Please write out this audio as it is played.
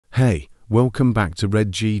Hey, welcome back to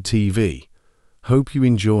REDDGTV. Hope you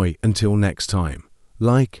enjoy. Until next time.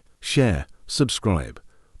 Like, share, subscribe.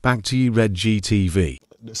 Back to you, REDDGTV.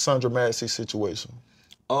 The Sandra Massey situation.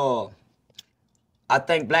 I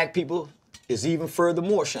think black people is even further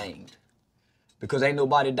more shamed because ain't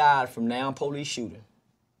nobody died from now police shooting.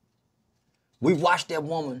 We watched that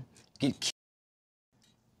woman get killed.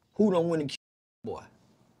 Who don't win and kill boy?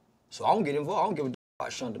 So I don't get involved. I don't give a damn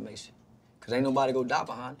about Shonda Macy because ain't nobody go die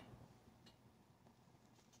behind it.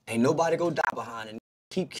 Ain't nobody go die behind it.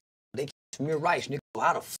 They keep Tamir Rice. Nigga,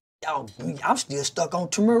 how the f y'all? I'm still stuck on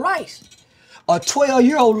Tamir Rice. A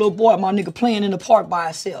 12-year-old little boy, my nigga, playing in the park by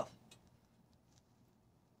himself.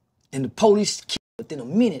 And the police killed within a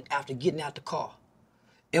minute after getting out the car.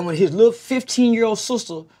 And when his little 15-year-old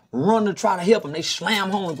sister run to try to help him, they slam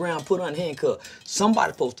him on the ground, put her in handcuffs.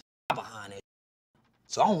 Somebody supposed to die behind it.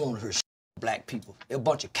 So I don't want to hear black people. They're a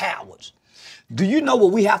bunch of cowards. Do you know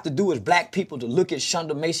what we have to do as black people to look at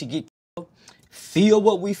Shonda Macy get killed, feel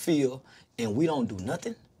what we feel, and we don't do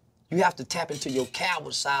nothing? You have to tap into your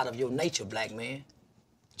coward side of your nature, black man.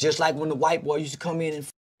 Just like when the white boy used to come in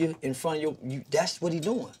front of you, that's what he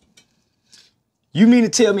doing. You mean to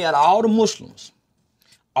tell me out of all the Muslims,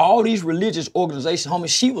 all these religious organizations, homie,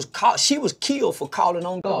 she was killed for calling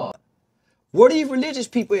on God. Where are these religious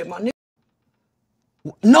people at, my nigga?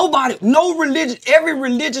 Nobody, no religion, every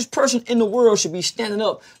religious person in the world should be standing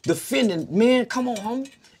up defending, man, come on, homie.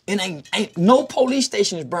 And ain't no police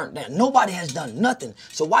station is burnt down. Nobody has done nothing.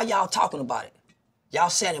 So why y'all talking about it? Y'all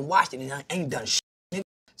sat and watched it and I ain't done shit, nigga.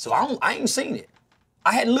 So I ain't seen it.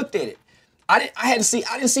 I hadn't looked at it. I didn't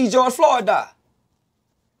see George Floyd die.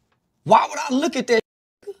 Why would I look at that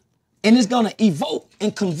and it's gonna evoke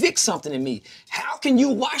and convict something in me? How can you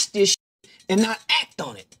watch this and not act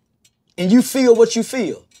on it? And you feel what you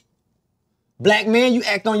feel? Black man, you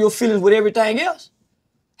act on your feelings with everything else?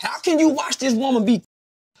 How can you watch this woman be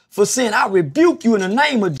for saying, I rebuke you in the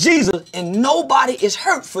name of Jesus, and nobody is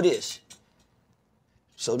hurt for this?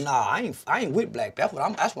 So nah, I ain't with black people.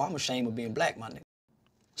 That's why I'm ashamed of being black, my nigga.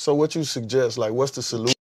 So what you suggest, like, what's the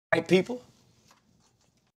solution? White people.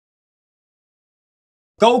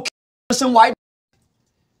 Go kill some white.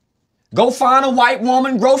 Go find a white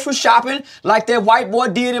woman grocery shopping like that white boy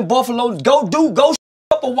did in Buffalo. Go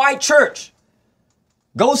up a white church.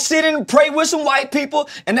 Go sit and pray with some white people,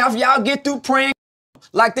 and after y'all get through praying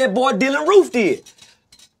like that boy Dylan Roof did.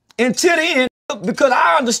 Until the end, because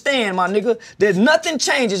I understand, my nigga, that nothing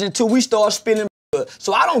changes until we start spinning blood.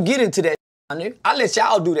 So I don't get into that, my nigga. I let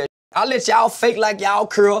y'all do that. I let y'all fake like y'all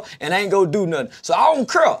curl and ain't go do nothing. So I don't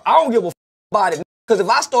curl. I don't give a f about it. Because if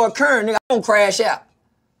I start curling, nigga, I don't crash out.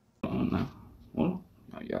 Now, well,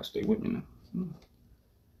 now y'all stay with me now.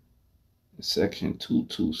 Section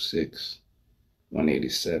 226,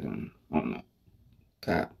 187 on the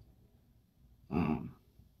cop.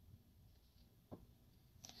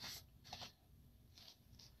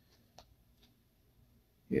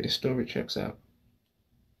 Yeah, the story checks out.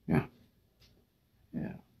 Yeah.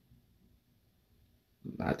 Yeah.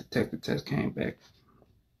 My detective test came back.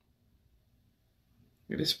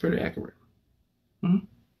 It is pretty accurate.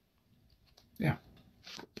 Yeah.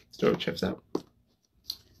 Story checks out.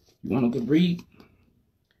 You want a good read?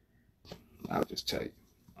 I'll just tell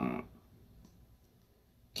you.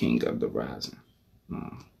 King of the Rising.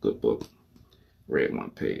 Good book. Read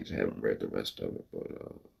one page. I haven't read the rest of it, but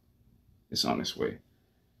it's on its way.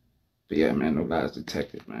 But yeah, man, No Lies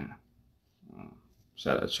Detective, man.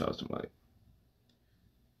 Shout out to Charleston White.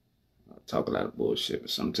 I talk a lot of bullshit,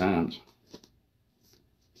 but sometimes,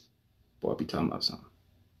 boy, I be talking about something.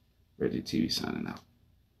 REDDGTV signing out.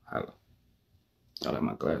 Holla. I like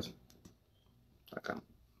my glasses. Like I'm a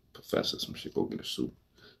professor, some shit, go get a suit.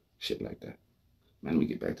 Shit like that. Man, let me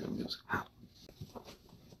get back to the music. Holla.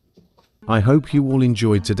 I hope you all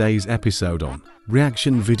enjoyed today's episode on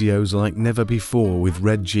reaction videos like never before with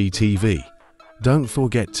REDDGTV. Don't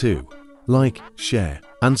forget to like, share,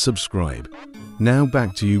 and subscribe. Now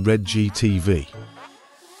back to you, REDDGTV.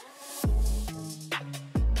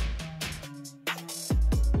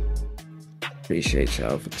 Appreciate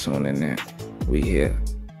y'all for tuning in. We here.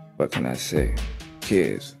 What can I say?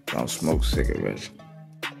 Kids, don't smoke cigarettes.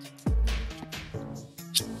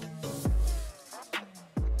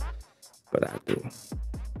 But I do.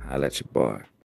 I'll let your boy.